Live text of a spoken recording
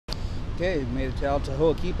Okay, made it to Alta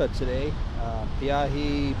today.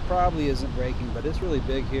 Piahi probably isn't breaking, but it's really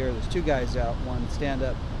big here. There's two guys out, one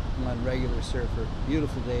stand-up, one regular surfer.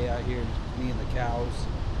 Beautiful day out here, just me and the cows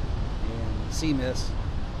and sea mist.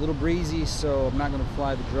 A little breezy, so I'm not going to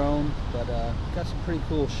fly the drone, but got some pretty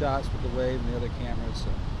cool shots with the wave and the other cameras. So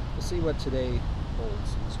we'll see what today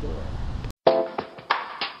holds in store.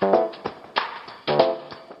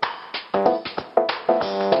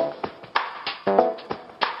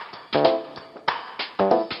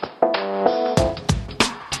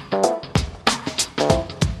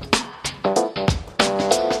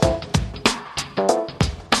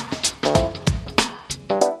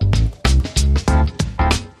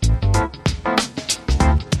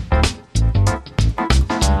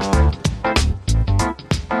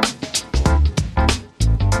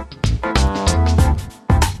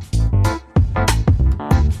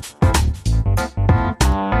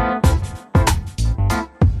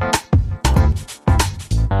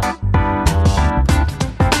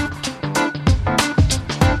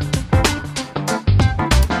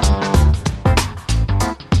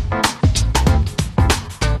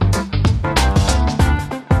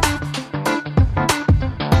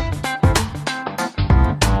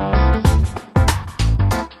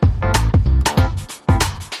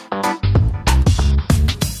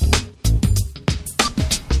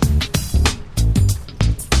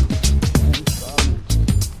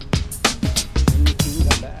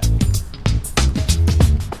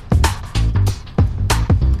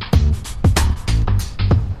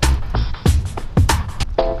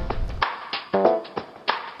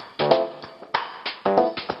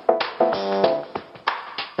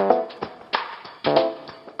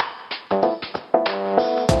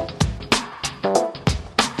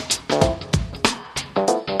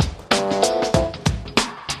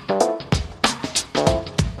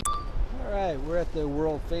 We're at the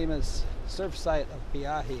world famous surf site of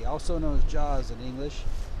Piahi, also known as Jaws in English,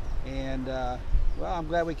 and well, I'm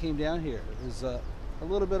glad we came down here. It was a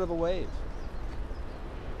little bit of a wave.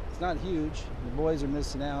 It's not huge. The boys are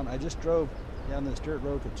missing out. I just drove down this dirt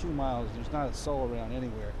road for 2 miles. There's not a soul around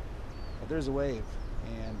anywhere, but there's a wave,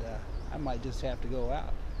 and I might just have to go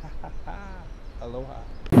out. Aloha.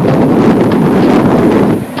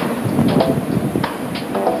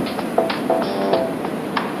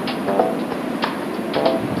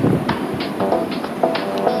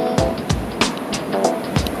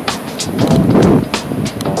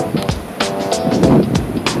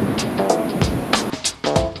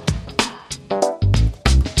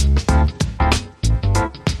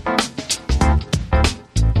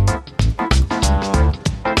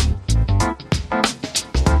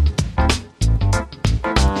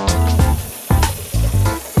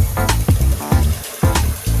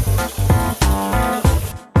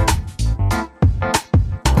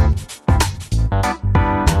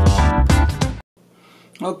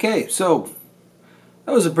 Okay, so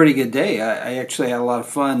that was a pretty good day. I actually had a lot of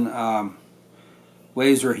fun.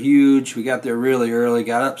 Waves were huge. We got there really early,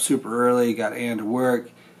 got up super early, got Ann to work,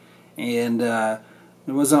 and there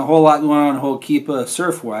wasn't a whole lot going on in Ho'okipa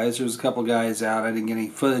surf-wise. There was a couple guys out. I didn't get any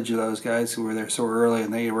footage of those guys who were there so early,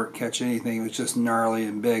 and they weren't catching anything. It was just gnarly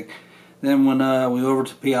and big. Then when we went over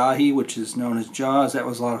to Piahi, which is known as Jaws, that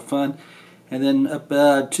was a lot of fun. And then up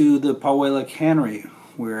to the Pauwela Cannery,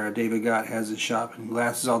 where David Gott has his shop and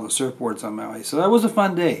glasses all the surfboards on Maui. So that was a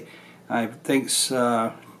fun day. Thanks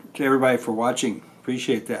to everybody for watching.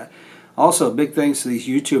 Appreciate that. Also, big thanks to these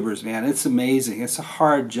YouTubers, man. It's amazing. It's a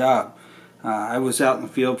hard job. I was out in the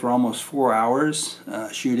field for almost 4 hours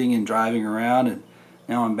shooting and driving around, and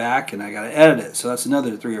now I'm back and I got to edit it. So that's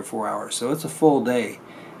another 3 or 4 hours. So it's a full day.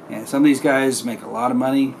 And some of these guys make a lot of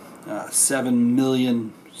money. 7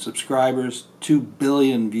 million subscribers, 2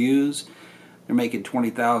 billion views. They're making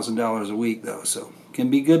 $20,000 a week though, so can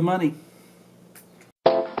be good money.